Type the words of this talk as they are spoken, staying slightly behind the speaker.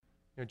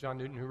John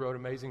Newton, who wrote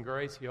Amazing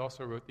Grace, he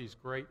also wrote these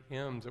great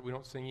hymns that we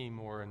don't sing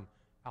anymore, and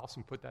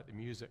Allison put that to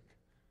music.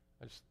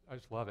 I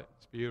just love it.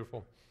 It's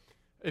beautiful.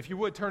 If you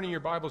would, turn in your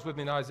Bibles with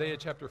me in Isaiah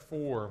chapter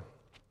 4.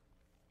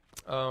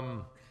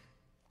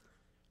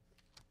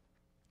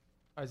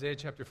 Isaiah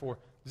chapter 4.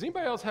 Does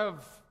anybody else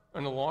have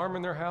an alarm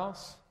in their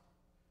house?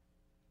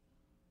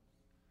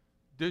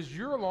 Does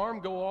your alarm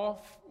go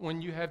off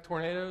when you have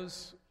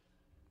tornadoes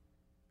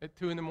at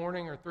 2 in the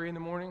morning or 3 in the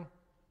morning?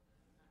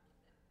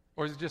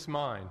 Or is it just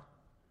mine?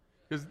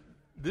 Because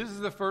this is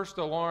the first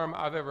alarm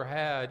I've ever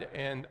had,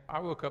 and I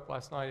woke up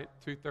last night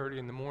at 2:30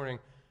 in the morning,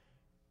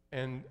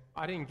 and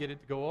I didn't get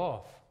it to go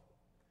off.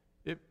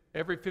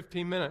 Every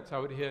 15 minutes I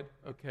would hit,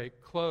 okay,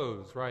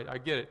 close, right? I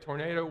get it.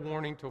 Tornado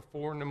warning till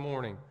 4 in the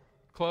morning.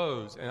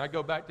 Close. And I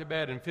go back to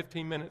bed, and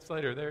 15 minutes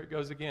later, there it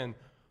goes again.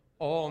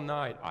 All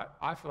night.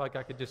 I feel like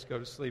I could just go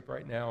to sleep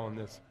right now on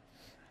this.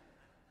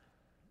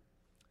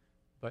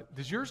 But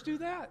does yours do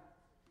that?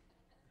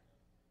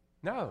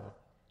 No,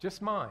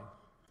 just mine.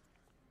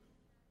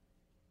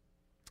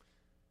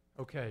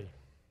 Okay.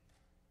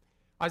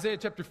 Isaiah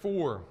chapter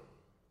 4.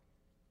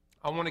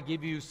 I want to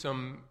give you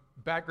some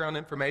background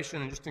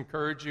information and just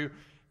encourage you.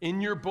 In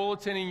your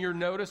bulletin, in your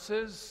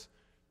notices,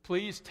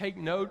 please take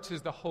notes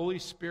as the Holy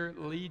Spirit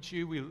leads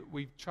you.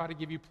 We try to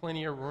give you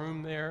plenty of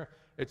room there.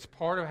 It's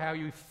part of how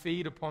you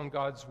feed upon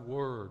God's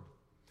Word.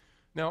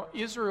 Now,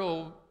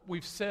 Israel,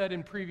 we've said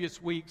in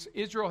previous weeks,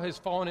 Israel has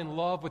fallen in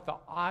love with the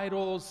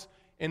idols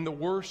and the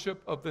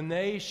worship of the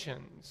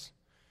nations.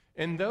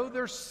 And though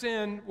their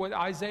sin, what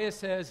Isaiah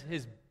says,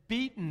 has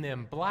beaten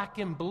them black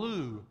and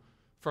blue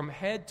from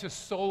head to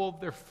sole of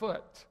their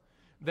foot,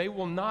 they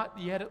will not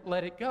yet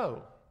let it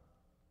go.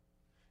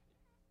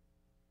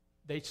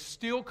 They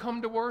still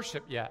come to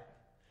worship yet.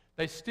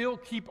 They still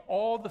keep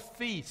all the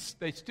feasts.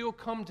 They still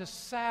come to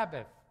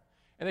Sabbath.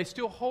 And they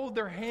still hold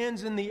their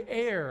hands in the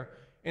air.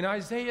 And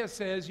Isaiah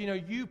says,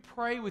 you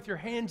pray with your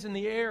hands in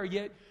the air,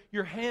 yet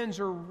your hands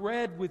are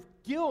red with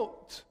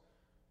guilt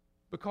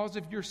because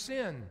of your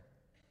sin.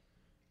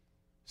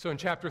 So in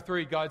chapter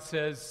 3, God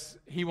says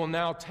He will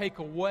now take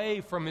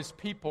away from His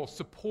people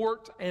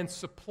support and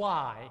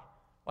supply,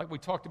 like we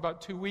talked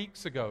about 2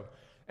 weeks ago.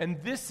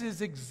 And this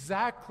is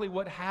exactly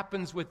what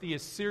happens with the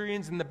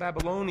Assyrians and the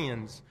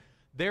Babylonians.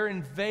 Their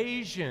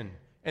invasion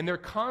and their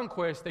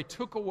conquest, they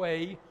took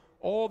away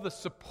all the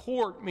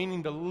support,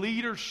 meaning the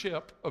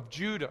leadership of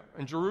Judah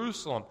and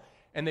Jerusalem,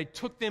 and they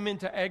took them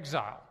into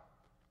exile.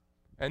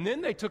 And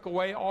then they took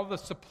away all the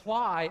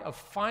supply of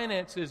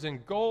finances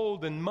and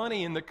gold and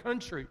money in the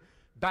country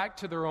back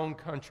to their own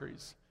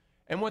countries.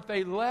 And what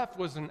they left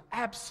was an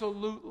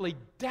absolutely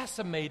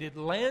decimated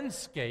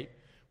landscape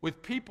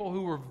with people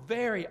who were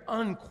very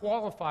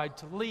unqualified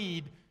to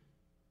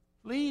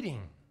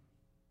leading.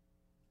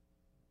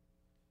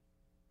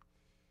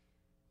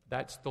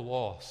 That's the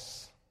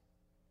loss.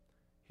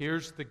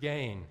 Here's the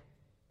gain.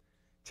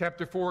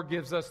 Chapter 4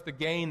 gives us the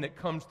gain that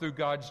comes through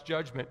God's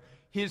judgment.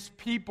 His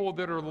people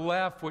that are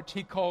left, which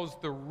He calls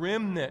the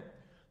remnant,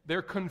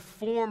 they're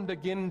conformed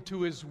again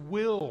to His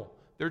will.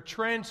 They're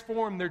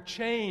transformed, they're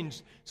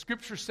changed.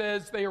 Scripture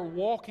says they are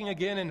walking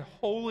again in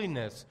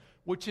holiness,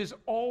 which is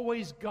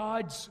always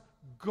God's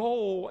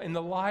goal in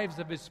the lives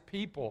of His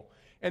people.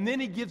 And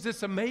then He gives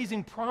this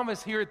amazing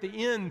promise here at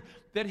the end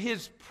that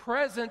His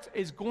presence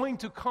is going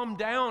to come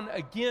down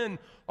again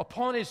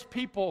upon His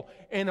people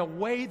in a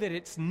way that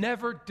it's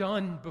never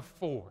done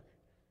before.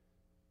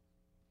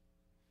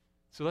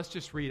 So let's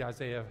just read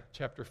Isaiah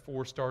chapter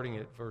 4, starting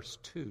at verse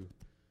 2.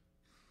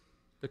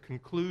 The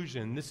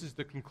conclusion, this is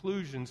the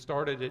conclusion,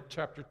 started at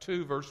chapter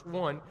 2, verse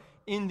 1,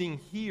 ending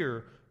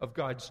here of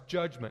God's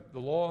judgment, the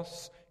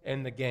loss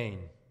and the gain.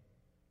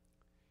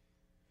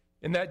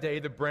 In that day,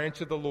 the branch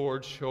of the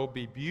Lord shall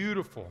be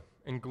beautiful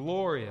and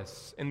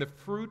glorious, and the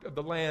fruit of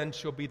the land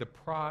shall be the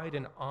pride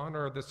and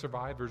honor of the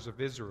survivors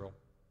of Israel.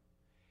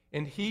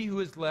 And he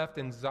who is left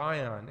in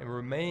Zion and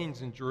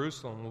remains in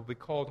Jerusalem will be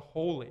called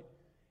holy,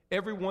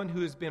 everyone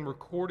who has been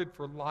recorded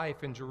for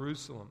life in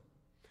Jerusalem.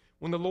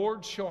 When the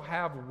Lord shall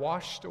have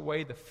washed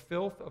away the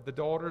filth of the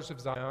daughters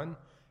of Zion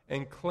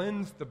and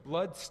cleansed the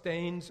blood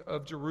stains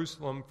of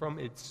Jerusalem from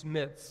its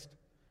midst,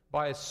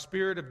 by a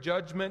spirit of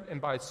judgment and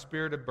by a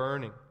spirit of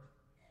burning.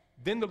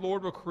 Then the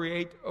Lord will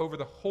create over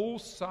the whole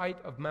site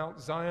of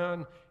Mount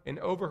Zion and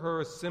over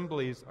her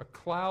assemblies a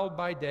cloud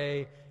by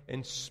day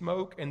and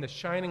smoke and the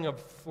shining of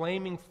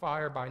flaming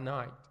fire by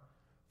night.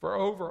 For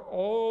over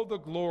all the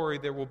glory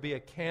there will be a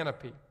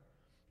canopy.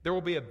 There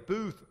will be a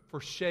booth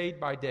for shade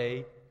by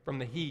day from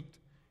the heat,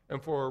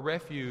 and for a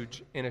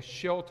refuge and a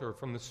shelter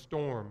from the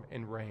storm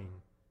and rain.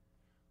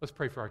 Let's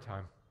pray for our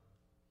time.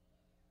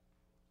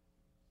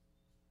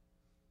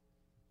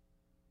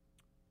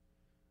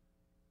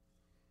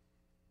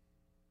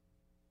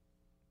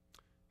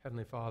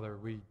 Heavenly Father,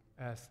 we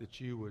ask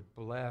that you would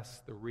bless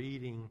the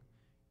reading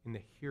and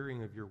the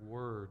hearing of your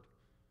word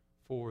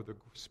for the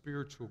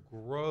spiritual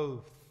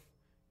growth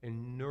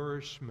and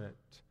nourishment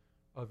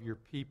of your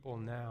people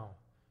now.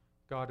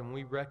 God, and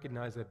we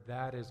recognize that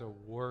that is a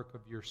work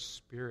of your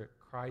Spirit,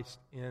 Christ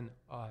in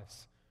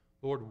us.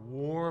 Lord,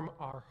 warm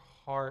our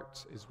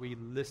hearts as we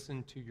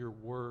listen to your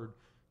word,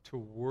 to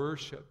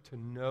worship, to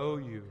know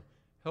you.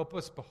 Help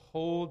us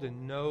behold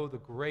and know the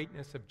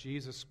greatness of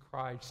Jesus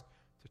Christ,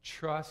 to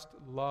trust,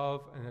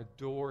 love, and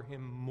adore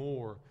him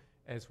more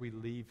as we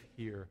leave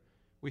here.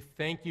 We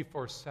thank you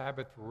for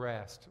Sabbath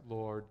rest,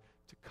 Lord,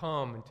 to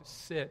come and to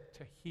sit,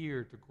 to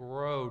hear, to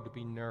grow, to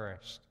be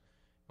nourished.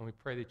 And we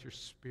pray that your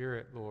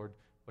Spirit, Lord,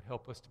 would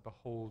help us to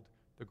behold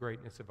the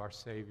greatness of our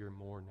Savior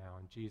more now.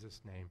 In Jesus'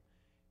 name,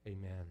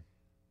 amen.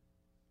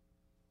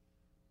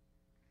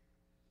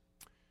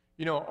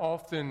 You know,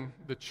 often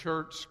the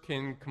church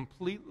can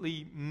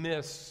completely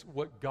miss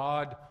what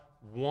God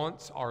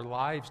wants our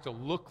lives to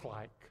look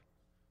like,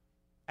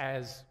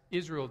 as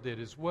Israel did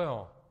as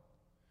well.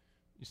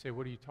 You say,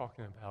 what are you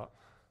talking about?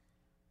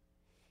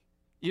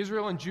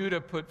 Israel and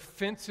Judah put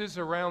fences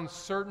around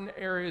certain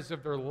areas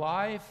of their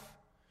life,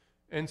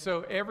 and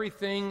so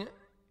everything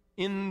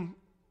in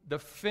the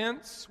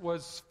fence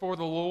was for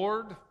the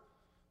Lord.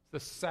 The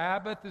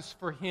Sabbath is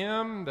for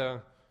him.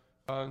 The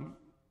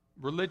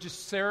religious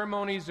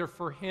ceremonies are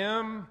for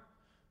him.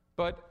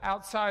 But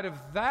outside of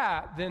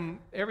that, then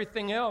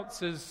everything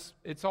else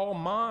it's all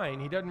mine.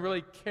 He doesn't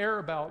really care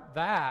about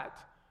that.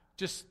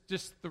 Just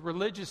the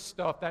religious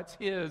stuff, that's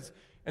his.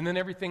 And then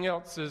everything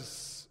else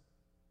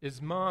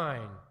is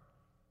mine.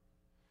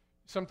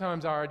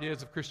 Sometimes our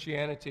ideas of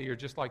Christianity are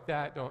just like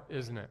that,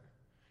 isn't it?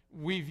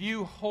 We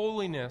view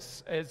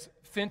holiness as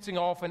fencing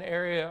off an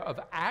area of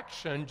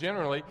action,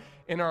 generally,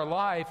 in our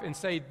life and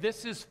say,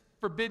 this is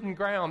forbidden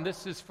ground.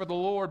 This is for the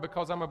Lord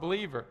because I'm a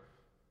believer.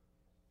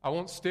 I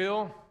won't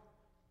steal.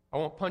 I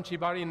won't punch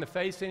anybody in the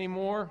face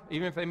anymore,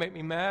 even if they make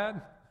me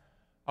mad.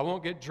 I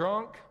won't get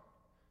drunk.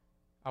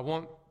 I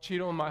won't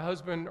cheat on my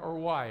husband or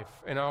wife,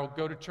 and I'll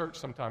go to church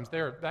sometimes.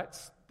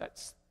 That's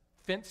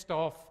fenced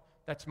off.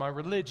 That's my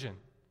religion.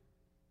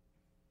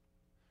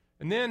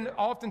 And then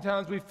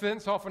oftentimes we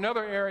fence off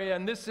another area,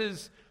 and this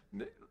is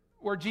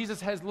where Jesus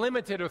has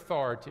limited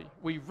authority.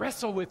 We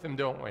wrestle with him,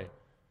 don't we?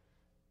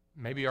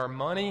 Maybe our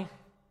money,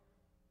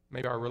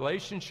 maybe our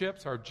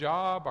relationships, our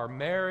job, our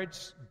marriage,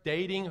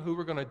 dating, who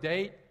we're going to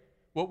date,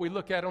 what we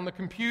look at on the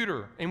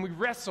computer, and we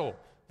wrestle.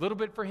 A little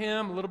bit for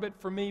him, a little bit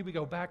for me. We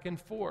go back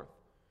and forth.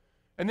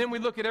 And then we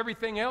look at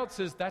everything else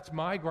as that's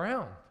my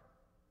ground.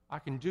 I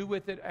can do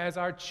with it as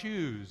I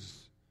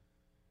choose.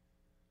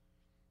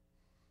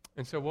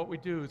 And so what we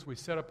do is we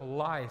set up a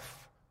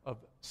life of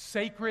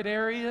sacred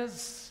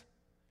areas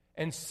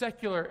and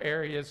secular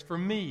areas for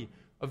me,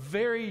 a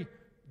very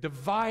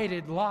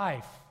divided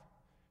life,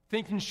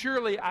 thinking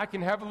surely I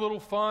can have a little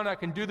fun, I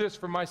can do this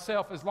for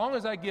myself as long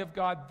as I give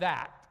God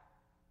that.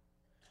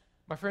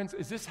 My friends,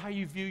 is this how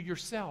you view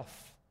yourself?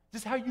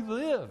 Is this how you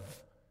live?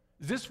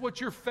 Is this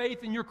what your faith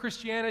and your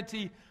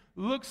Christianity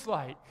looks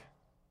like?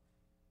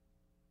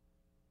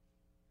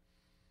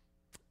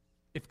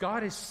 If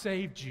God has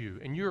saved you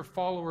and you're a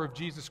follower of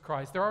Jesus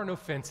Christ, there are no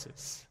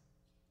fences.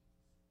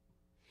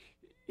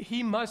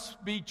 He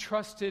must be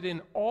trusted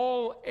in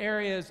all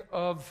areas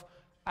of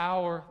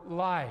our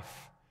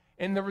life.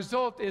 And the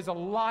result is a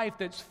life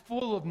that's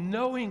full of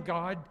knowing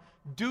God,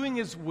 doing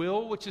his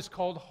will, which is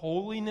called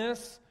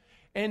holiness,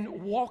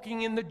 and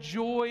walking in the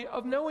joy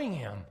of knowing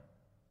him.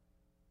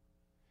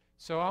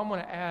 So I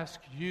want to ask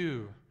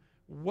you,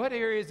 what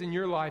areas in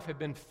your life have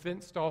been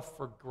fenced off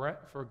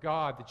for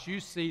God that you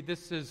see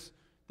this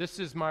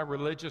is my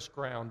religious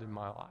ground in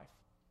my life?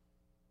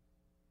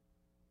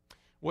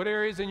 What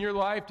areas in your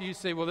life do you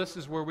say, well, this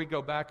is where we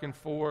go back and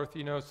forth.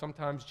 You know,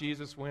 sometimes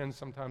Jesus wins,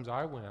 sometimes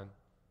I win.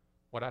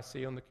 What I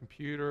see on the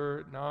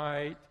computer at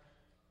night,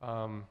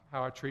 how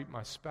I treat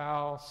my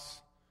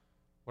spouse,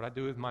 what I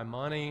do with my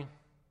money.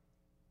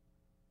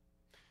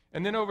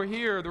 And then over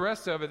here, the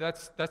rest of it,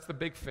 that's the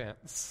big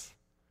fence.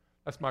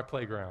 That's my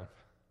playground.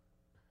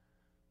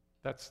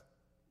 The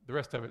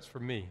rest of it's for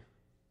me.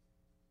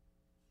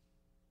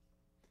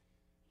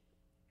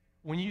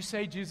 When you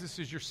say Jesus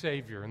is your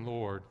Savior and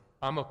Lord,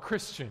 I'm a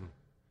Christian,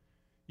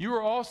 you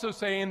are also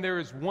saying there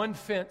is one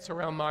fence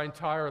around my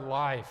entire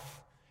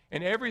life,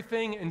 and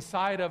everything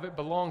inside of it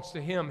belongs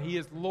to him. He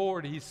is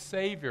Lord, he's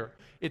Savior.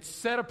 It's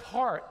set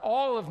apart,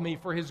 all of me,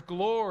 for his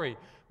glory,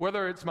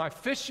 whether it's my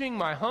fishing,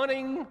 my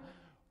hunting,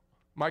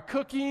 my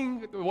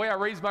cooking, the way I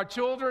raise my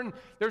children.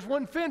 There's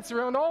one fence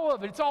around all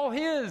of it. It's all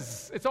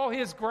his. It's all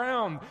his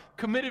ground,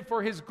 committed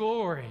for his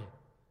glory.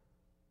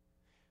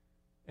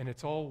 And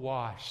it's all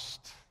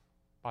washed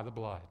by the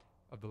blood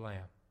of the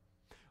Lamb.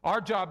 Our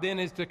job then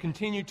is to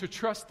continue to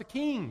trust the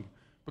King,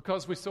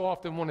 because we so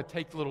often want to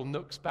take little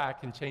nooks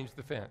back and change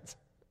the fence.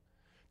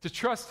 To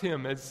trust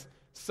him as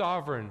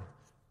sovereign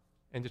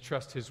and to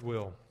trust his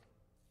will.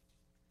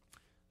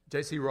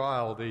 J.C.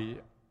 Ryle, the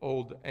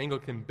old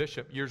Anglican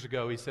bishop, years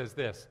ago, he says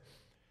this: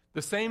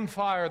 the same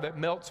fire that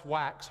melts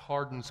wax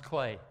hardens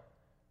clay.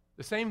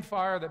 The same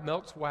fire that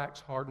melts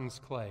wax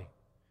hardens clay.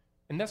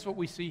 And that's what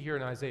we see here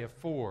in Isaiah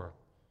 4.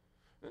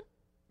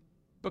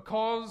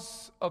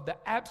 Because of the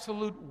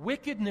absolute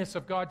wickedness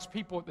of God's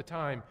people at the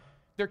time,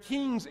 their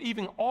kings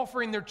even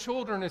offering their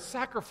children as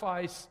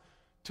sacrifice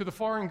to the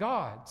foreign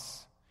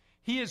gods.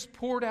 He has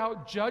poured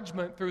out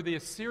judgment through the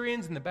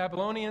Assyrians and the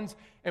Babylonians,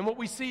 and what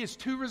we see is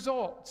two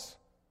results.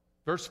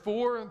 Verse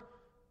 4,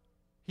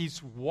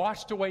 he's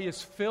washed away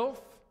his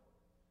filth.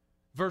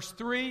 Verse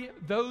 3,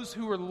 those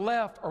who are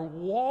left are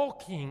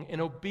walking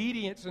in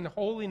obedience and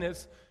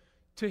holiness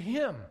to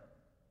him.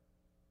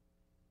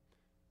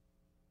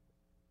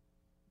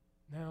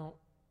 Now,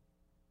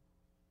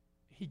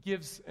 he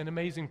gives an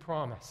amazing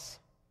promise.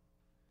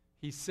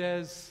 He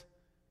says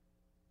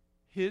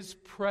his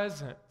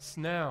presence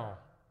now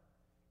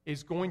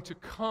is going to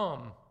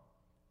come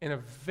in a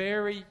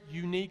very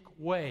unique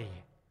way.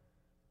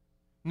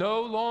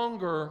 No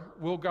longer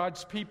will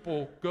God's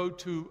people go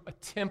to a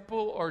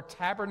temple or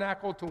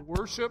tabernacle to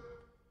worship.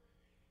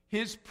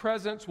 His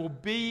presence will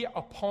be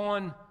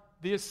upon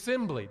the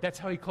assembly. That's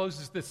how he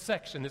closes this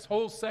section. This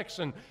whole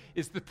section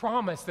is the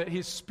promise that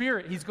his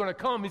Spirit, he's going to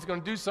come, he's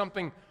going to do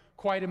something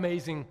quite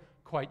amazing,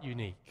 quite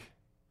unique.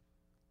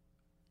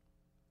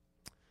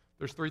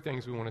 There's three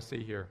things we want to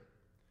see here.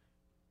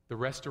 The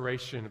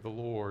restoration of the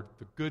Lord,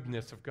 the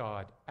goodness of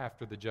God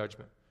after the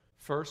judgment.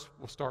 First,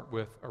 we'll start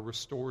with a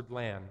restored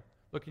land.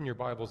 Look in your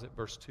Bibles at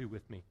verse 2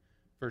 with me.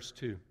 Verse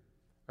 2,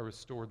 a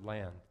restored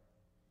land.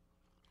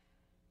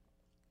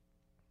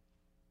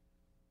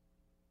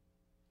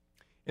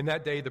 In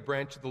that day the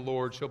branch of the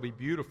Lord shall be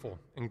beautiful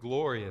and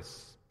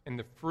glorious, and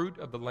the fruit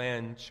of the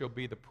land shall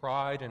be the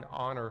pride and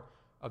honor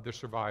of the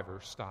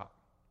survivors. Stop.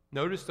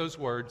 Notice those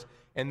words,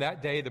 in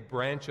that day the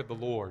branch of the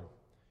Lord.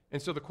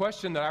 And so the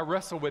question that I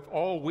wrestle with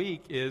all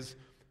week is,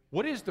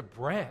 what is the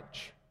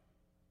branch?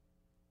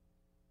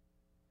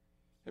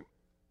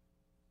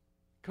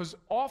 Because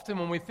often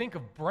when we think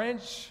of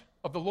branch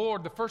of the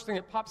Lord, the first thing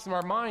that pops in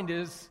our mind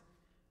is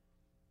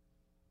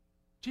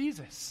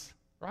Jesus,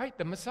 right?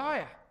 The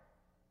Messiah.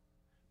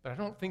 But I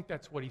don't think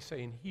that's what he's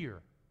saying here.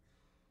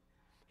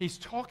 He's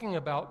talking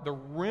about the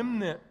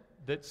remnant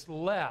that's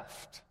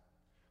left,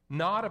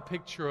 not a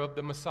picture of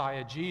the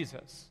Messiah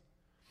Jesus.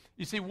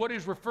 You see, what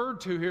is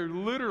referred to here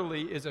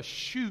literally is a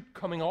shoot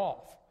coming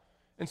off.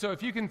 And so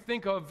if you can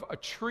think of a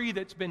tree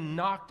that's been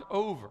knocked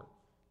over,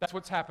 that's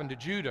what's happened to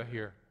Judah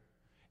here.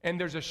 And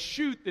there's a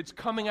shoot that's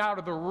coming out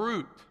of the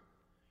root.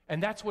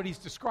 And that's what he's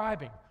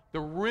describing. The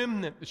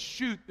remnant, the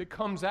shoot that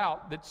comes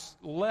out that's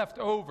left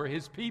over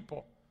his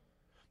people.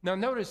 Now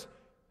notice,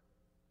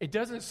 it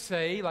doesn't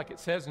say, like it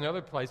says in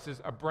other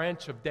places, a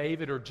branch of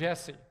David or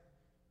Jesse,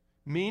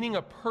 meaning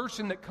a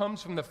person that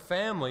comes from the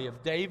family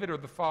of David or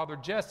the father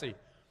Jesse.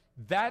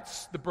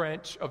 That's the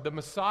branch of the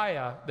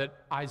Messiah that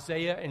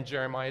Isaiah and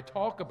Jeremiah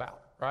talk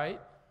about, right?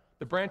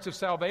 The branch of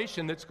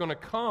salvation that's going to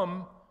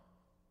come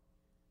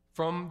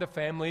from the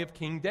family of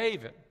King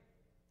David.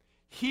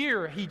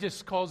 Here, he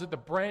just calls it the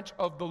branch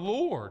of the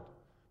Lord,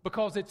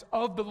 because it's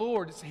of the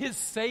Lord. It's his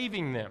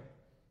saving them.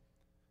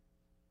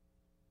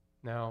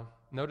 Now,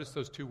 notice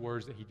those two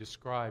words that he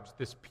describes,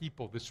 this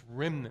people, this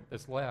remnant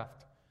that's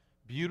left.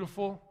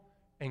 Beautiful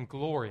and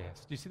glorious.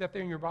 Do you see that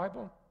there in your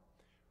Bible?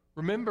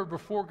 Remember,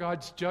 before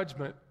God's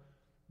judgment,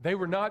 they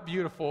were not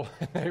beautiful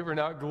and they were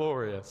not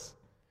glorious.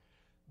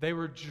 They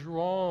were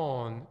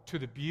drawn to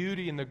the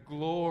beauty and the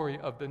glory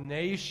of the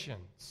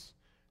nations.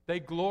 They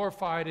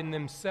glorified in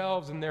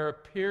themselves and their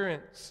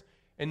appearance.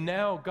 And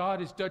now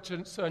God has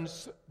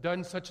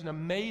done such an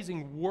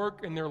amazing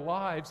work in their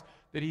lives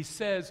that he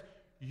says,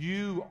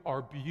 you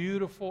are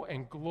beautiful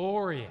and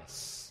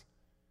glorious.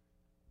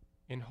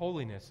 In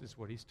holiness is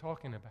what he's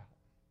talking about.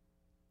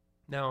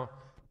 Now,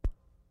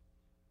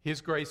 his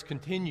grace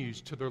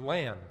continues to their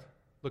land.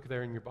 Look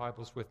there in your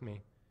Bibles with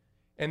me.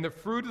 And the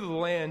fruit of the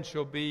land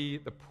shall be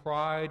the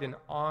pride and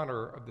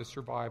honor of the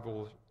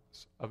survivors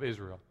of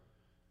Israel.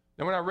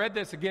 Now, when I read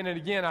this again and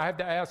again, I have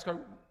to ask,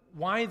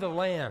 why the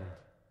land?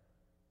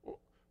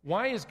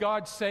 Why is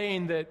God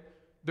saying that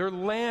their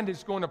land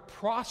is going to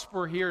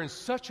prosper here in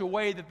such a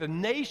way that the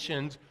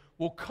nations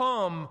will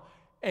come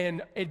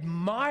and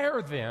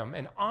admire them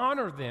and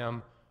honor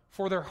them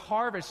for their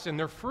harvests and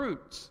their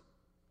fruits?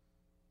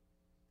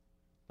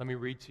 Let me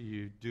read to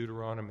you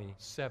Deuteronomy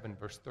 7,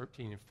 verse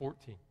 13 and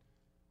 14.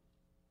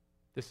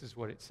 This is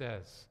what it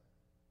says.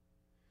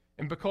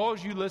 And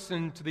because you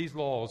listen to these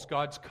laws,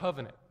 God's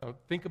covenant,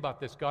 think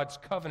about this, God's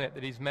covenant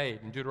that he's made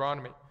in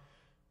Deuteronomy.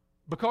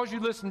 Because you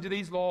listen to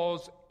these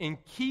laws and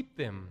keep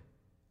them,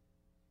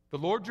 the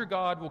Lord your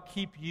God will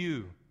keep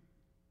you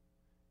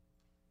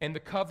and the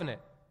covenant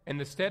and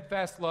the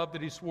steadfast love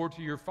that he swore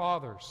to your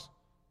fathers.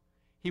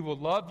 He will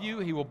love you,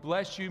 he will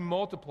bless you,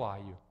 multiply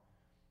you.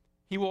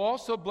 He will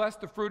also bless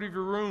the fruit of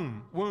your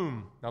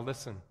womb. Now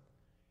listen.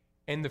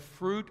 And the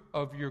fruit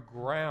of your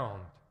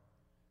ground,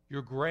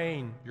 your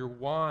grain, your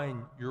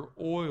wine, your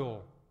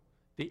oil,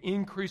 the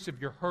increase of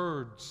your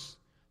herds,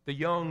 the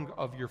young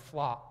of your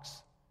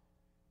flocks.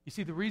 You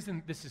see, the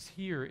reason this is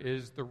here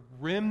is the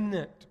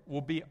remnant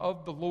will be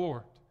of the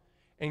Lord,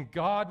 and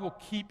God will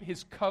keep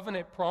his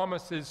covenant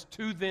promises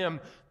to them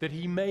that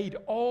he made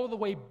all the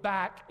way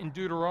back in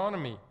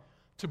Deuteronomy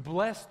to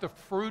bless the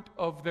fruit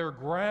of their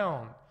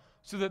ground,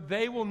 so that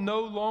they will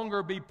no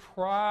longer be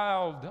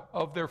proud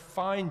of their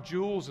fine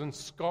jewels and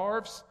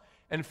scarves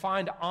and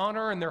find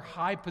honor in their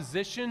high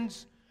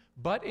positions,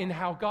 but in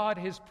how God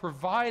has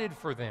provided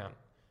for them.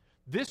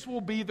 This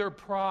will be their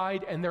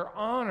pride and their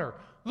honor.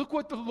 Look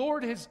what the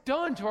Lord has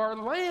done to our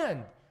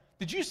land.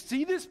 Did you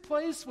see this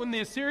place when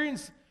the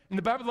Assyrians and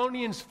the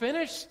Babylonians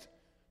finished?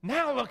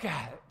 Now look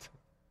at it.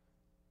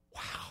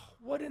 Wow,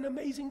 what an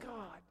amazing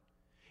God.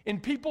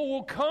 And people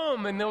will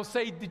come and they'll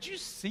say, did you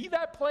see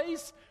that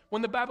place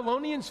when the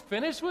Babylonians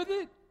finished with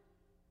it?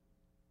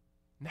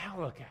 Now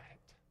look at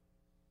it.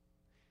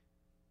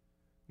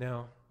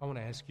 Now, I want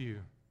to ask you,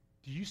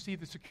 do you see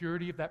the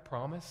security of that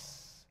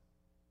promise?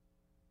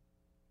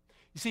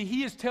 You see,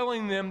 he is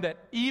telling them that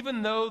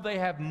even though they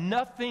have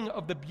nothing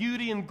of the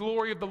beauty and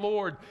glory of the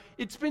Lord,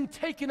 it's been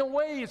taken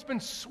away. It's been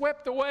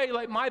swept away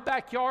like my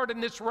backyard in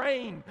this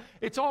rain.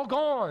 It's all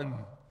gone.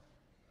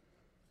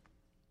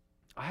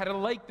 I had a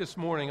lake this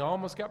morning. I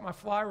almost got my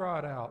fly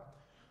rod out.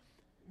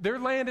 Their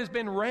land has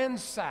been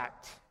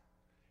ransacked.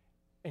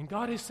 And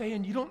God is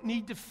saying, you don't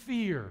need to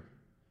fear.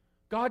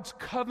 God's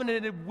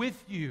covenanted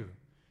with you.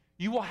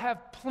 You will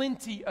have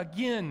plenty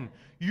again.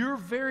 Your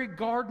very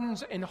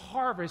gardens and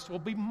harvest will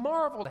be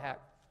marveled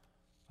at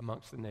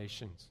amongst the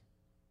nations.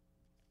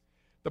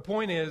 The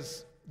point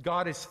is,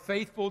 God is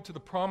faithful to the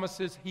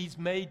promises he's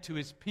made to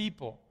his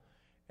people.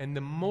 And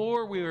the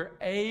more we are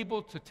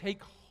able to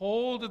take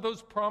hold of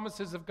those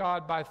promises of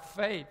God by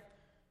faith,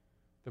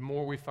 the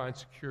more we find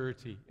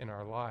security in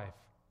our life.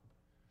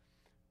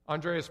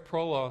 Andreas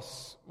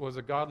Prolos was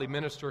a godly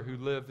minister who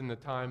lived in the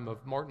time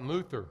of Martin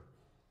Luther.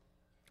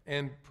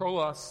 And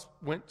Prolos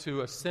went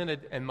to a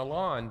synod in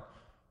Milan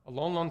a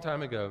long, long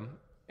time ago,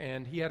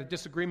 and he had a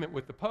disagreement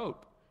with the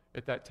Pope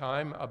at that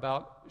time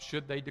about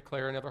should they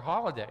declare another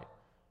holiday.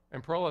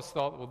 And Prolos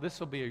thought, well, this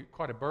will be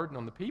quite a burden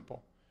on the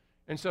people.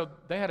 And so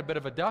they had a bit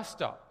of a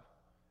dust-up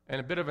and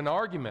a bit of an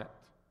argument.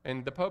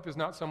 And the Pope is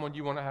not someone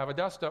you want to have a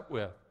dust-up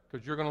with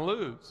because you're going to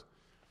lose.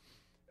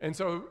 And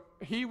so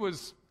he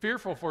was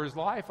fearful for his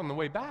life on the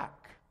way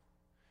back.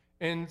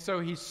 And so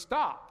he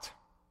stopped.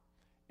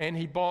 And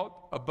he bought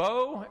a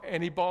bow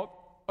and he bought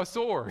a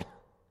sword,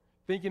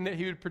 thinking that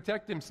he would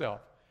protect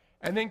himself.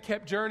 And then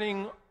kept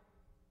journeying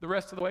the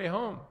rest of the way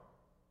home.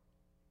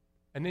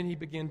 And then he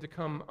began to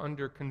come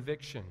under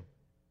conviction.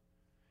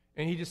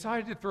 And he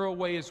decided to throw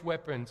away his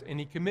weapons, and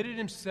he committed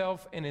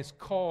himself and his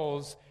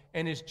cause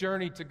and his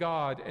journey to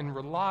God and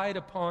relied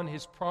upon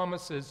his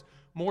promises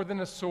more than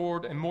a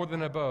sword and more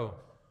than a bow.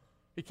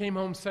 He came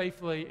home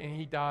safely, and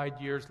he died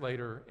years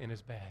later in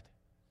his bed.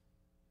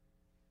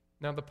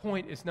 Now, the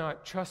point is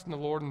not trust in the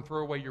Lord and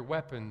throw away your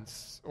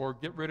weapons or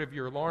get rid of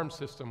your alarm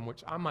system,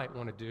 which I might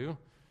want to do,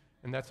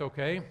 and that's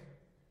okay.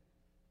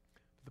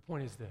 The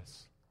point is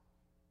this.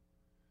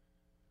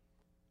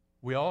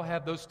 We all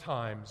have those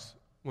times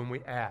when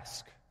we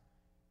ask,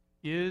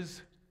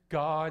 is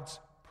God's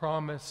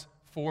promise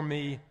for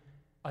me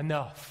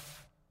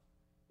enough?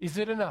 Is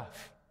it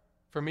enough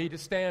for me to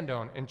stand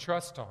on and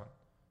trust on?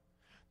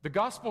 The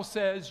gospel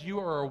says you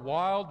are a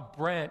wild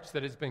branch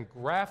that has been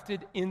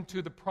grafted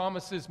into the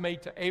promises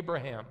made to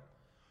Abraham.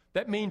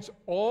 That means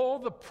all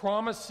the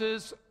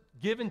promises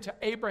given to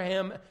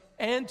Abraham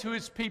and to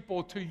his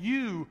people, to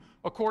you,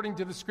 according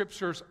to the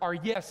scriptures, are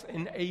yes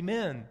and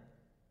amen.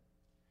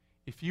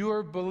 If you are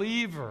a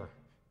believer,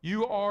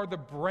 you are the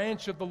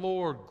branch of the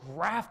Lord,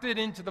 grafted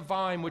into the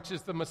vine, which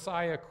is the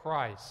Messiah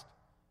Christ.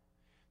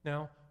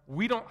 Now,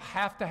 we don't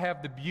have to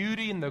have the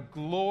beauty and the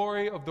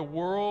glory of the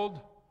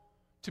world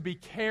to be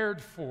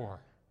cared for,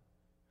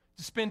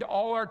 to spend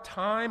all our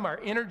time, our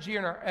energy,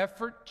 and our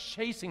effort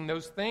chasing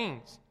those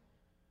things.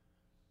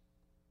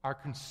 Our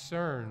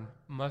concern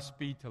must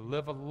be to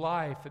live a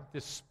life that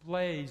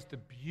displays the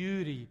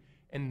beauty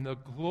and the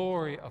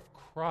glory of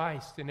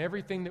Christ in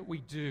everything that we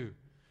do.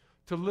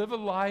 To live a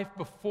life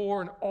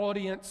before an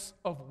audience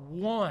of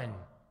one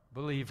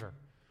believer,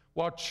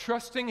 while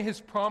trusting his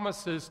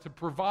promises to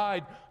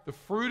provide the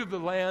fruit of the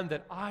land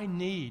that I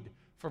need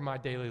for my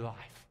daily life.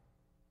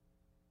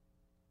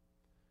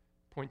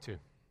 Point 2.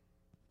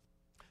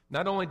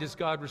 Not only does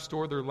God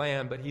restore their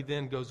land, but he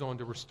then goes on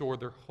to restore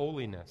their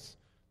holiness.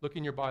 Look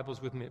in your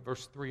Bibles with me at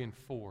verse 3 and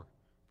 4.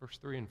 Verse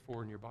 3 and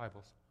 4 in your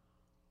Bibles.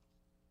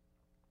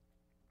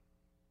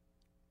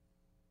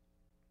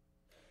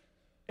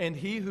 And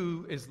he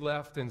who is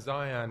left in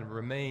Zion and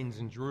remains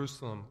in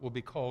Jerusalem will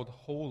be called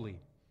holy,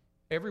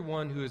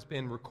 everyone who has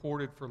been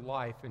recorded for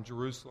life in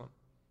Jerusalem.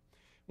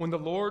 When the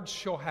Lord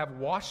shall have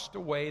washed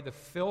away the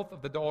filth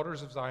of the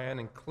daughters of Zion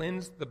and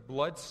cleansed the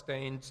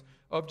bloodstains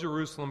of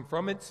Jerusalem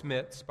from its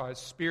midst by a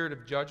spirit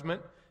of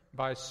judgment,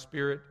 by a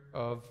spirit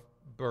of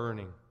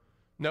burning.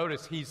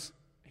 Notice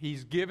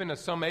he's given a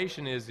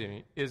summation,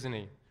 isn't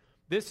he?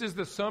 This is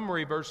the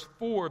summary, verse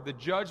 4, of the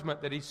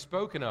judgment that he's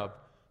spoken of.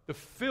 The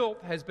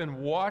filth has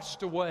been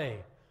washed away.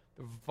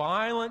 The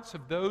violence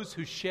of those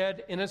who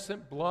shed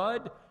innocent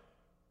blood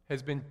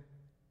has been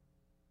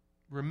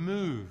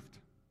removed.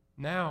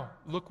 Now,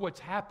 look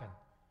what's happened.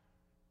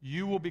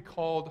 You will be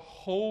called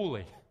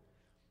holy.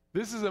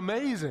 This is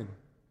amazing.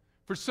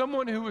 For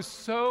someone who was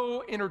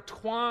so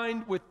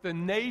intertwined with the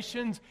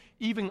nations,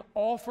 even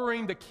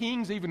offering the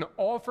kings, even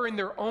offering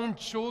their own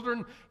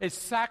children as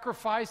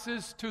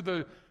sacrifices to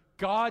the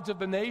gods of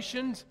the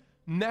nations,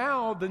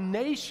 now the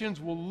nations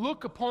will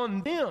look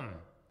upon them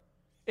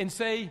and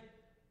say,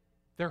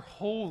 they're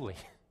holy.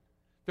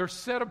 They're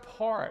set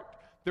apart.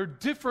 They're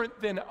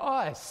different than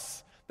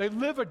us. They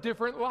live a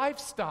different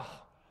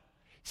lifestyle.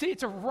 See,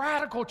 it's a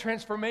radical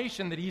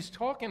transformation that he's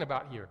talking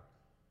about here.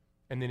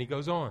 And then he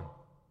goes on.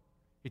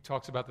 He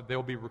talks about that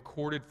they'll be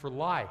recorded for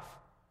life.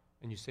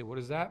 And you say, what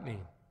does that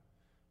mean?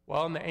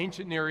 Well, in the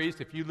ancient Near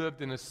East, if you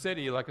lived in a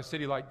city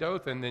like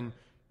Dothan, then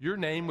your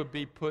name would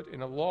be put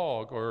in a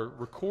log or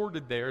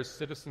recorded there as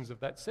citizens of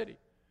that city.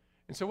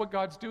 And so what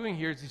God's doing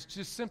here is he's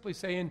just simply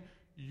saying,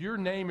 your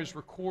name is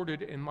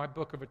recorded in my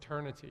book of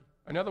eternity.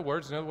 In other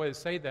words, another way to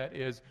say that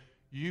is,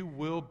 you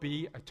will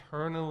be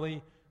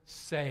eternally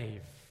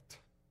saved.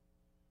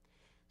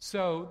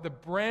 So the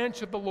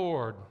branch of the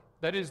Lord,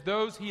 that is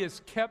those he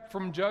has kept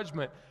from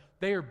judgment,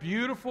 they are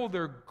beautiful,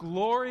 they're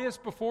glorious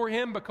before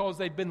him because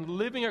they've been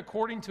living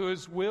according to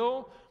his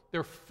will.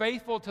 They're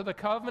faithful to the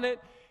covenant,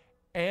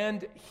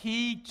 and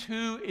he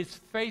too is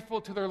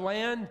faithful to their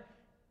land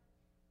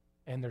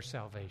and their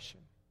salvation.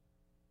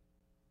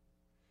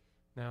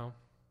 Now,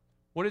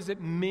 what does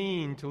it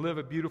mean to live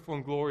a beautiful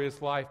and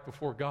glorious life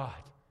before God?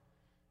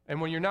 And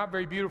when you're not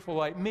very beautiful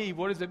like me,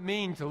 what does it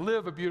mean to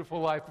live a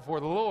beautiful life before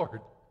the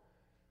Lord?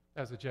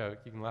 That's a joke.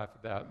 You can laugh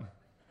at that.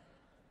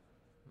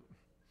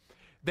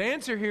 The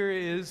answer here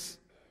is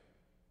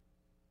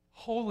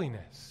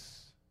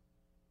holiness.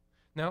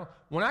 Now,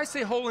 when I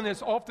say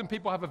holiness, often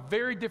people have a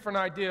very different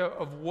idea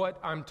of what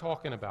I'm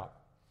talking about.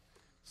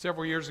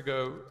 Several years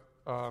ago,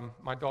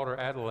 my daughter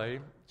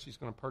Adelaide, she's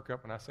going to perk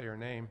up when I say her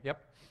name.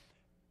 Yep.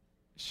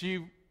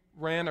 She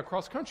ran a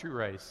cross-country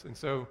race, and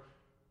so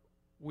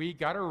we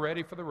got her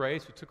ready for the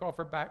race. We took off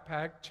her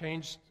backpack,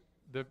 changed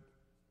the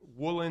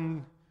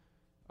woolen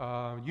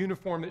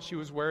uniform that she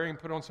was wearing,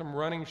 put on some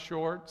running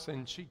shorts,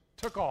 and she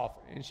took off,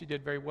 and she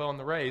did very well in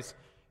the race,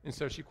 and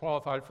so she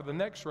qualified for the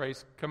next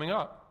race coming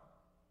up.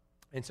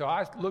 And so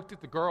I looked at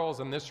the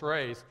girls in this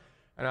race,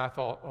 and I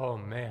thought, oh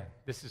man,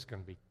 this is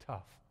going to be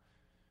tough.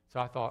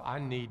 So I thought, I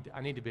need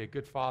to be a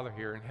good father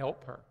here and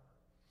help her.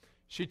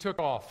 She took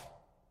off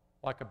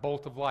like a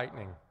bolt of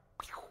lightning,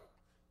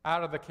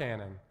 out of the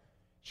cannon.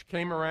 She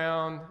came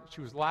around, she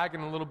was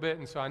lagging a little bit,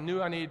 and so I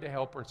knew I needed to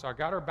help her. And so I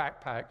got her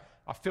backpack,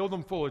 I filled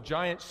them full of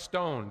giant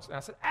stones, and I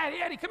said,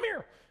 Addie, come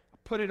here. I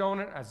put it on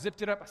it, I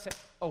zipped it up, I said,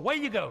 away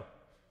you go.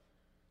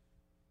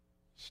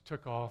 She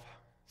took off,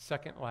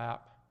 second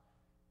lap.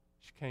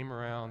 She came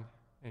around,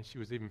 and she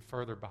was even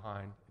further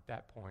behind at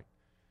that point.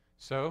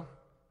 So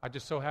I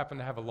just so happened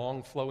to have a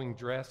long flowing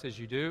dress, as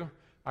you do.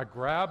 I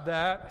grabbed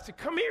that, I said,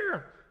 come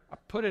here. I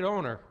put it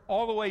on her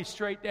all the way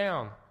straight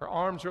down. Her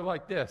arms are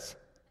like this.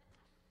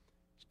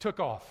 She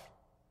took off.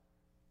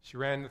 She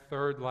ran the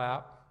third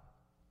lap.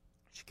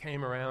 She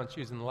came around. She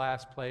was in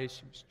last place.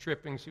 She was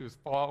tripping. She was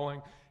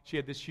falling. She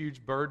had this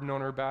huge burden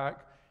on her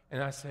back.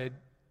 And I said,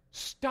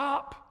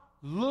 stop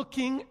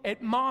looking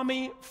at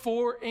mommy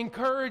for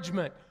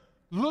encouragement.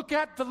 Look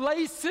at the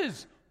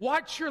laces.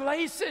 Watch your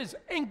laces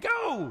and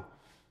go.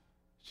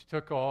 She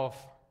took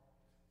off.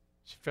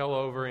 She fell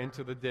over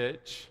into the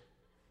ditch.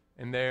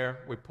 And there,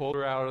 we pulled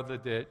her out of the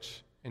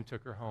ditch and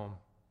took her home.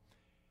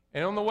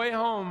 And on the way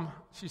home,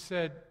 she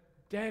said,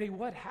 Daddy,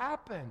 what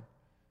happened?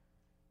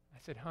 I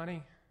said,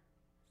 honey,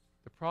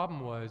 the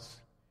problem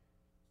was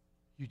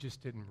you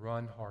just didn't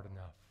run hard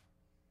enough.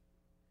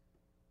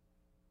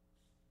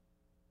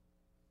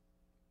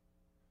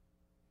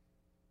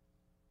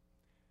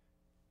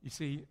 You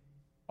see,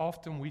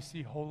 often we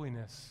see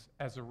holiness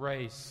as a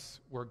race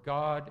where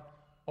God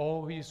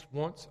always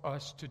wants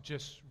us to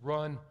just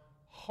run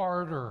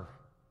harder,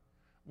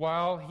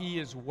 while he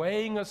is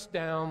weighing us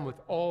down with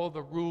all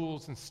the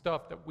rules and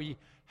stuff that we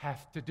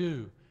have to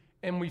do.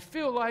 And we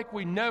feel like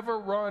we never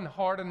run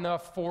hard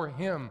enough for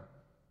him.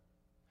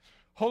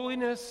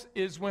 Holiness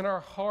is when our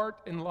heart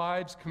and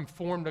lives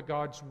conform to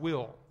God's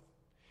will.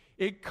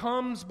 It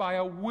comes by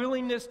a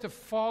willingness to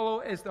follow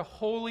as the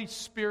Holy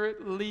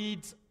Spirit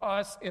leads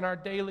us in our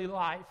daily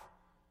life.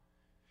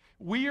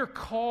 We are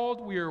called,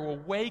 we are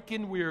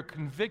awakened, we are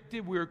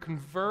convicted, we are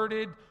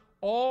converted,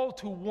 all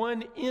to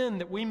one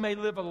end, that we may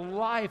live a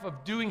life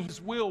of doing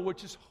his will,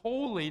 which is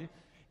holy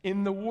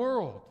in the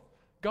world.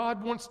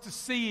 God wants to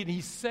see, and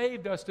he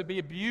saved us to be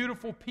a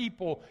beautiful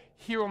people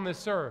here on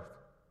this earth.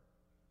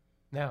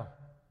 Now,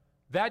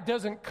 that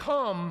doesn't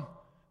come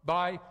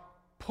by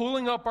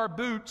pulling up our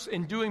boots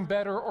and doing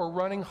better or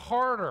running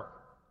harder.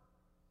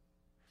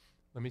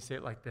 Let me say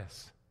it like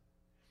this.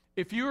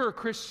 If you are a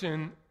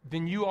Christian,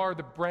 then you are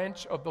the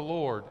branch of the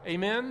Lord.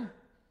 Amen?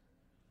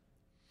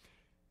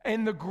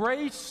 And the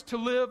grace to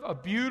live a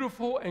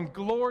beautiful and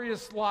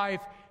glorious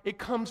life, it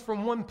comes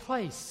from one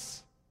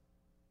place.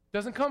 It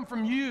doesn't come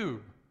from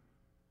you.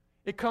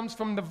 It comes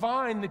from the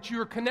vine that you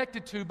are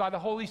connected to by the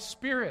Holy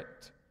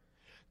Spirit.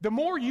 The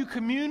more you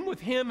commune with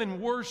him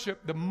in worship,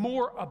 the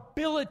more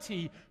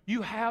ability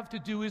you have to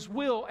do his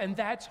will, and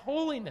that's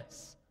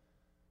holiness.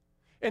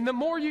 And the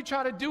more you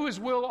try to do his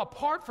will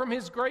apart from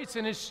his grace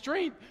and his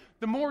strength,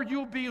 the more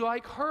you'll be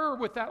like her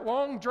with that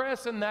long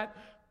dress and that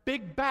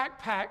big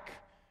backpack,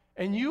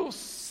 And you'll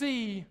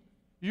see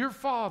your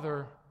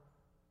Father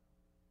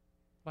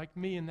like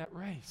me in that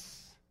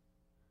race,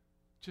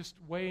 just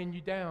weighing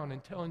you down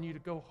and telling you to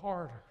go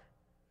harder,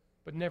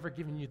 but never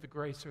giving you the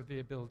grace or the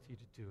ability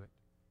to do it.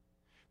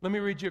 Let me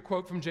read you a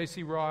quote from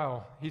J.C.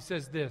 Ryle. He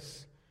says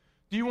this: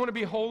 "Do you want to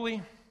be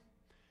holy?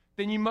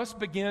 Then you must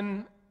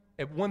begin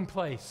at one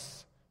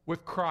place,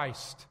 with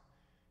Christ.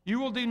 You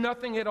will do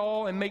nothing at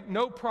all and make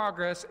no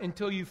progress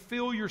until you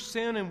feel your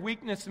sin and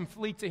weakness and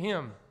flee to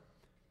Him.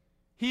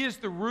 He is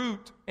the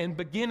root and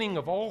beginning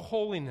of all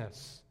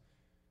holiness.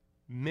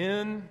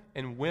 Men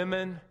and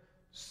women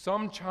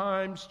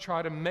sometimes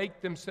try to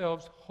make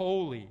themselves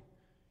holy,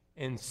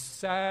 and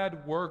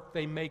sad work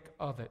they make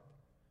of it.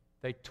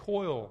 They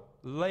toil,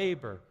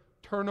 labor,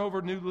 turn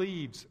over new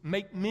leaves,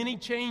 make many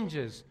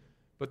changes,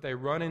 but they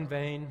run in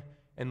vain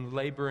and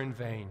labor in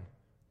vain.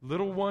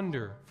 Little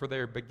wonder, for they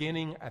are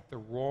beginning at the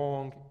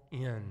wrong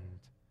end.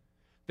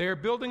 They are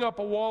building up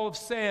a wall of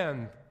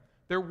sand.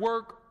 Their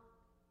work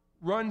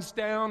runs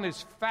down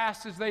as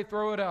fast as they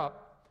throw it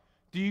up.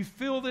 Do you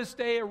feel this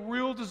day a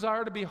real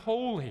desire to be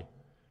holy?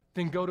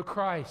 Then go to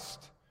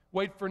Christ.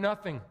 Wait for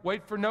nothing.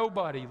 Wait for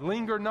nobody.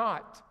 Linger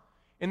not.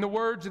 In the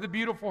words of the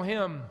beautiful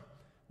hymn,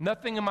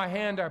 nothing in my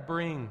hand I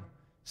bring,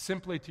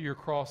 simply to your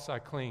cross I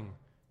cling.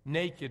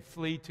 Naked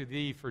flee to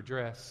thee for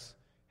dress,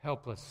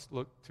 helpless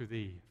look to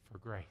thee for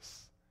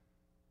grace.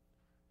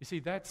 You see,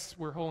 that's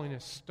where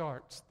holiness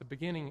starts, the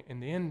beginning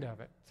and the end of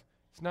it.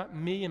 It's not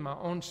me and my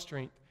own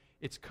strength.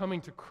 It's coming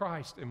to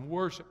Christ in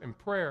worship and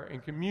prayer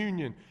and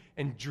communion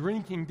and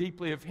drinking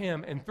deeply of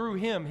Him. And through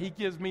Him, He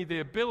gives me the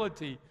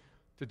ability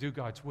to do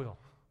God's will.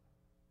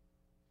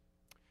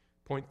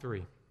 Point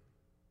 3.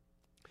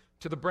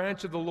 To the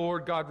branch of the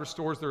Lord, God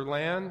restores their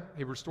land.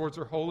 He restores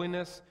their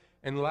holiness.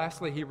 And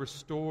lastly, He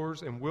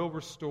restores and will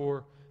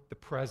restore the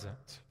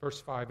present. Verse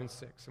 5 and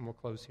 6, and we'll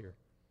close here.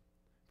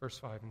 Verse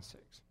 5 and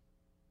 6.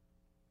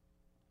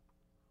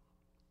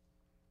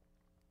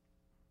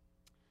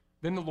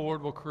 Then the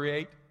Lord will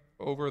create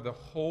over the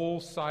whole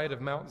side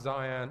of Mount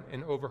Zion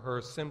and over her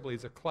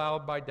assemblies a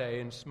cloud by day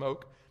and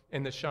smoke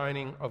and the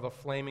shining of a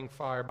flaming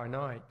fire by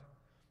night.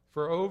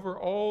 For over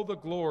all the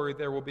glory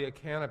there will be a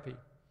canopy.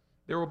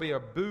 There will be a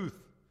booth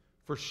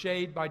for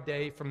shade by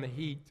day from the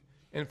heat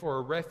and for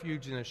a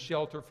refuge and a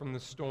shelter from the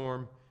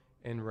storm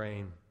and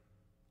rain.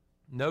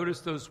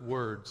 Notice those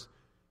words.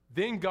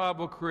 Then God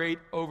will create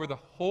over the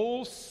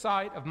whole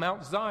site of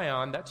Mount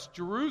Zion, that's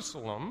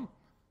Jerusalem,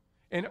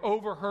 and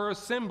over her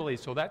assembly,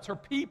 so that's her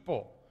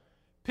people.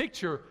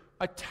 Picture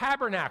a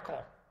tabernacle,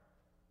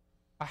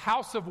 a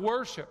house of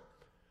worship,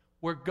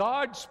 where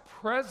God's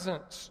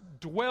presence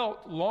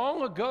dwelt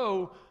long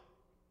ago,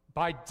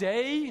 by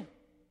day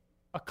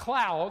a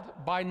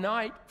cloud, by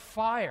night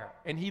fire,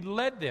 and He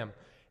led them.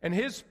 And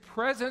His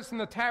presence in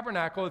the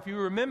tabernacle, if you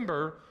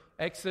remember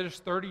Exodus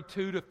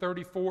 32 to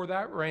 34,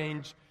 that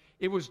range,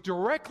 it was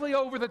directly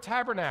over the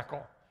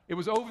tabernacle. It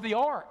was over the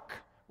ark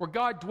where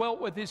God dwelt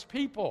with His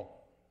people.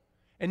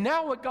 And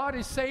now what God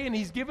is saying,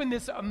 He's given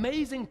this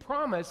amazing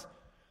promise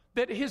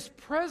that His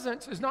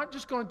presence is not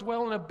just going to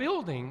dwell in a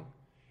building,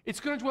 it's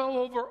going to dwell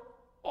over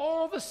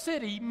all the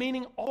city,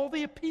 meaning all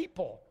the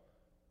people.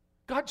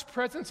 God's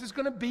presence is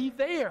going to be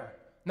there,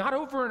 not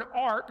over an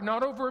ark,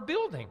 not over a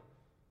building.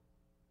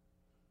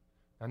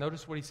 Now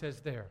notice what He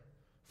says there.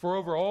 For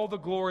over all the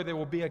glory there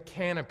will be a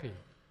canopy.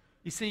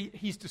 You see,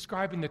 He's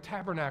describing the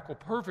tabernacle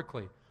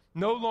perfectly.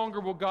 No longer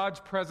will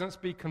God's presence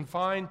be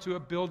confined to a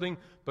building,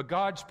 but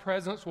God's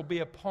presence will be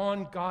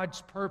upon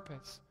God's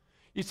purpose.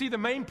 You see, the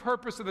main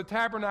purpose of the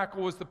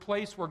tabernacle was the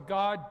place where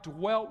God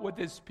dwelt with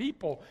His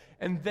people,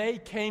 and they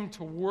came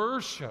to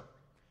worship.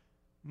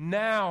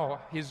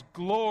 Now His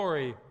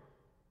glory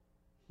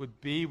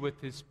would be with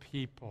His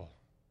people.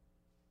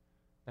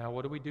 Now,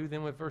 what do we do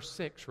then with verse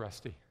 6,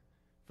 Rusty?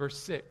 Verse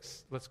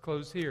 6, let's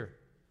close here.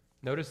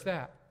 Notice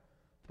that.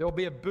 There will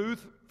be a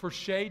booth for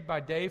shade by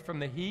day from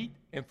the heat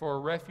and for a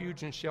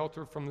refuge and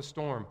shelter from the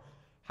storm.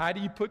 How do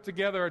you put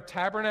together a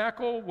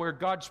tabernacle where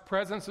God's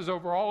presence is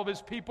over all of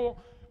His people?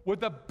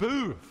 With a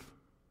booth.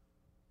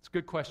 It's a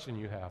good question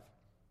you have.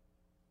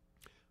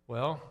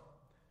 Well,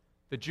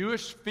 the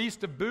Jewish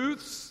Feast of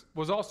Booths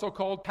was also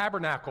called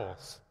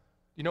tabernacles.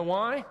 You know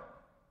why?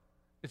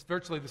 It's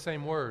virtually the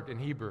same word in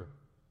Hebrew.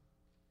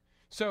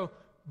 So,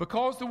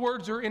 because the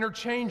words are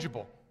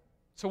interchangeable,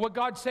 so what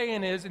God's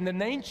saying is, in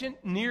the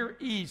ancient Near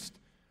East,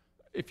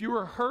 if you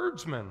were a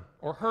herdsman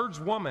or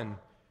herdswoman,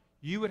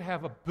 you would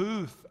have a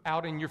booth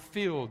out in your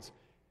fields.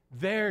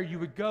 There you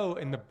would go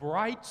in the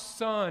bright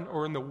sun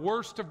or in the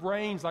worst of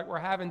rains like we're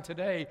having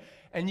today,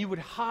 and you would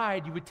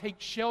hide, you would take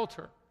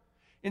shelter.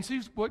 And so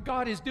what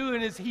God is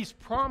doing is He's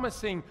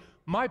promising,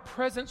 my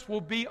presence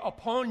will be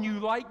upon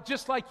you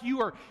just like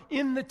you are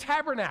in the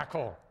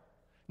tabernacle.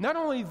 Not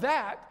only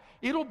that,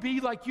 it'll be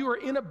like you are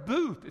in a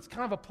booth. It's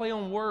kind of a play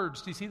on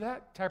words. Do you see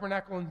that?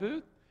 Tabernacle and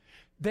booth.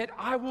 That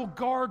I will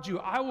guard you.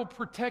 I will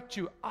protect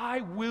you.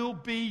 I will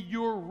be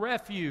your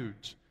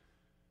refuge.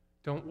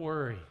 Don't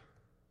worry.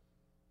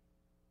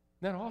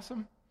 Isn't that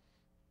awesome?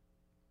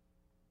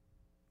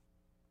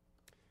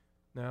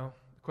 Now,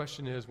 the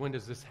question is, when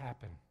does this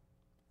happen?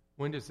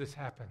 When does this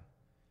happen?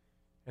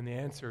 And the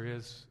answer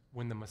is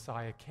when the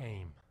Messiah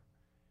came.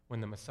 When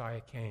the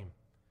Messiah came.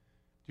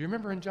 Do you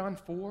remember in John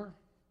 4?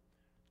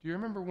 Do you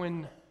remember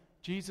when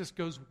Jesus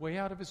goes way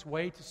out of his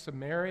way to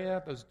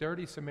Samaria, those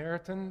dirty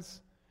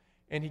Samaritans?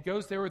 And he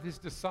goes there with his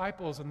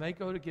disciples, and they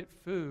go to get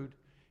food.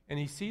 And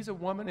he sees a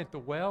woman at the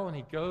well, and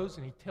he goes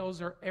and he tells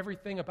her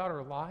everything about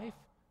her life.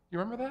 You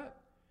remember that?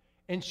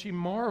 And she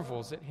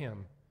marvels at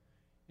him.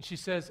 And she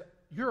says,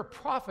 "You're a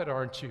prophet,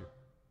 aren't you?"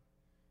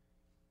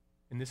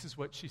 And this is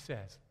what she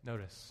says.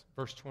 Notice,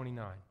 verse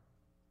 29.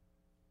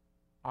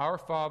 "Our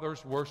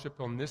fathers worshiped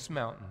on this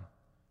mountain,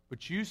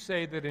 but you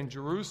say that in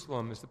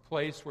Jerusalem is the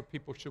place where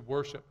people should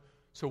worship.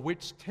 So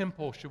which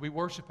temple should we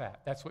worship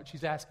at?" That's what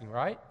she's asking,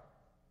 right?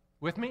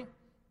 With me?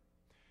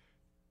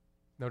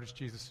 Notice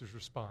Jesus'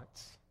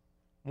 response.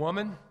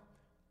 "Woman,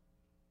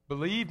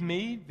 believe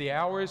me, the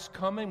hour is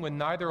coming when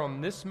neither on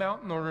this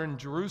mountain nor in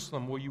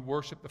Jerusalem will you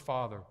worship the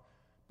Father.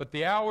 But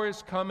the hour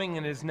is coming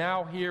and is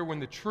now here when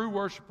the true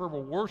worshiper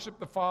will worship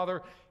the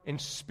Father in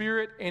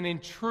spirit and in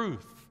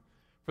truth.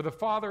 For the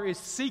Father is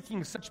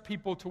seeking such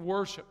people to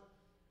worship."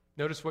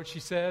 Notice what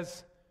she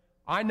says.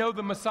 "I know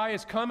the Messiah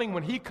is coming.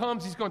 When he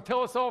comes, he's going to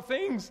tell us all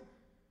things.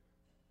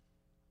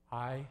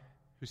 I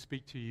who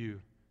speak to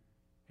you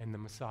and the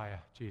Messiah,"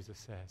 Jesus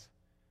says.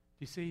 Do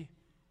you see?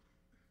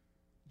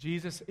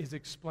 Jesus is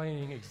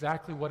explaining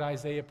exactly what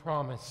Isaiah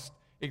promised,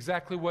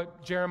 exactly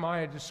what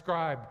Jeremiah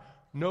described.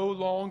 No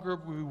longer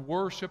will we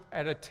worship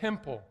at a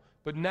temple,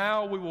 but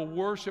now we will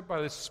worship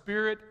by the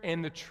Spirit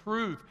and the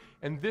truth.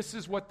 And this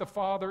is what the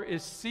Father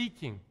is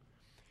seeking.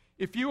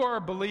 If you are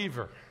a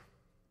believer,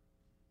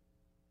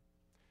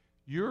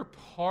 you're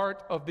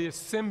part of the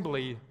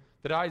assembly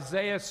that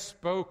Isaiah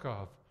spoke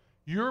of.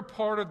 You're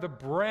part of the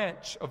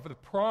branch of the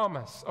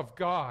promise of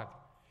God.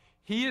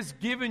 He has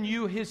given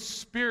you His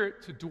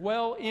Spirit to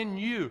dwell in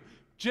you,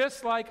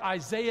 just like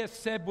Isaiah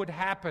said would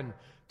happen,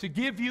 to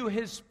give you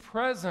His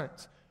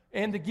presence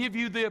and to give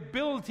you the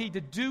ability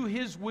to do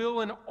His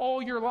will in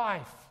all your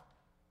life.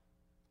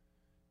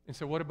 And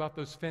so what about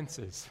those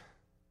fences?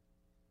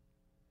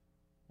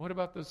 What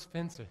about those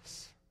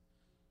fences?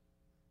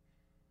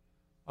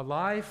 A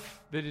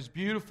life that is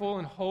beautiful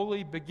and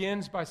holy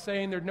begins by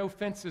saying there are no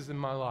fences in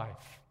my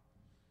life.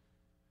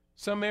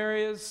 Some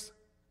areas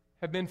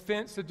have been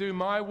fenced to do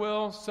my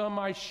will, some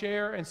I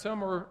share, and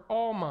some are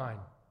all mine.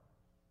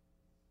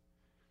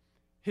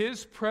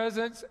 His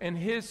presence and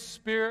His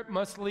Spirit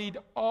must lead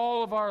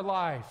all of our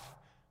life,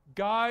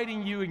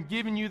 guiding you and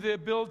giving you the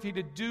ability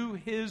to do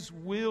His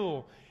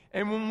will.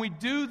 And when we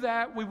do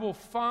that, we will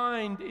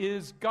find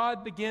is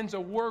God begins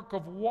a work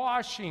of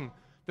washing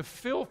the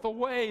filth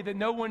away that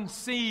no one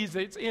sees.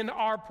 It's in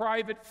our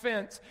private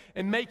fence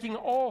and making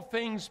all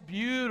things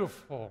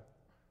beautiful.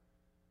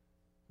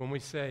 When we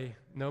say,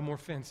 no more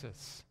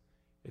fences,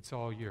 it's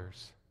all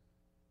yours.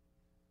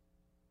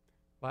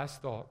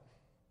 Last thought.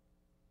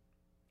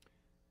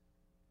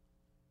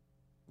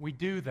 We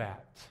do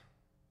that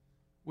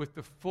with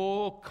the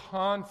full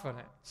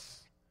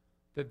confidence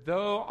that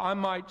though I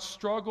might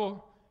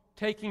struggle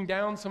taking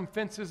down some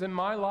fences in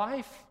my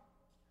life,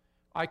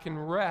 I can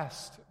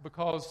rest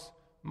because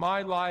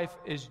my life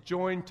is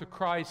joined to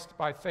Christ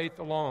by faith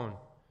alone.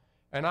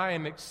 And I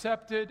am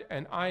accepted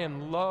and I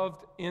am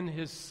loved in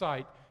His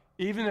sight,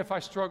 even if I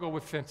struggle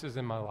with fences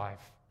in my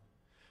life.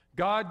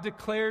 God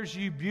declares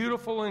you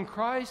beautiful in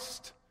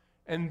Christ,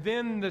 and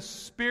then the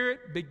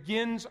Spirit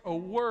begins a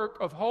work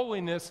of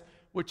holiness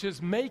which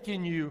is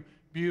making you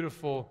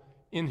beautiful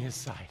in His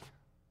sight.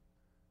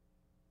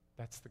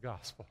 That's the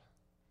gospel.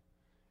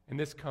 And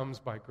this comes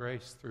by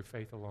grace through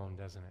faith alone,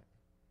 doesn't it?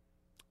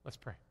 Let's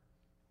pray.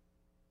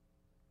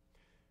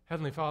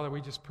 Heavenly Father,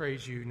 we just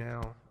praise you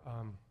now,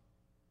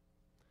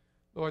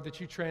 Lord, that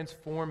you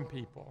transform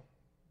people,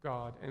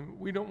 God. And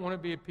we don't want to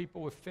be a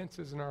people with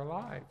fences in our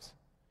lives,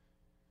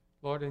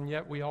 Lord, and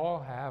yet we all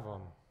have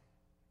them.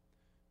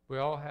 We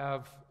all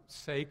have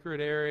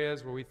sacred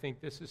areas where we think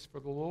this is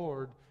for the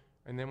Lord,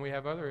 and then we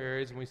have other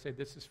areas and we say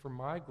this is for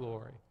my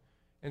glory.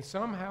 And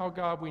somehow,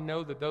 God, we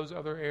know that those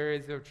other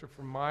areas that are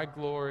for my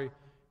glory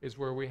is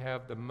where we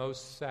have the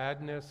most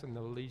sadness and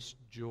the least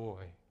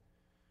joy.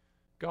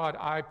 God,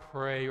 I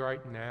pray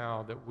right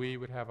now that we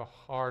would have a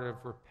heart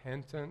of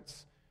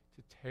repentance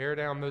to tear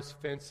down those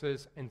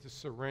fences and to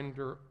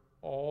surrender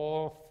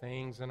all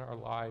things in our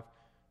life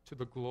to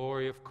the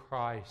glory of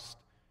Christ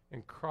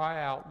and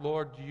cry out,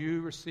 Lord,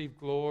 you receive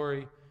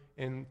glory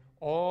in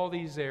all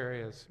these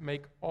areas.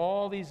 Make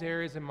all these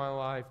areas in my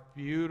life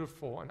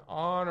beautiful and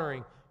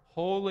honoring,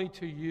 holy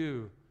to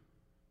you.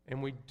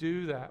 And we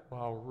do that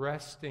while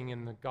resting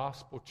in the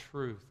gospel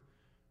truth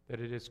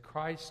that it is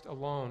Christ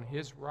alone,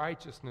 His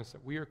righteousness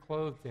that we are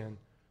clothed in,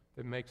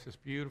 that makes us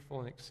beautiful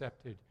and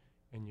accepted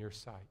in your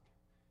sight.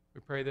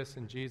 We pray this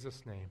in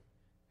Jesus' name.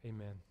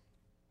 Amen.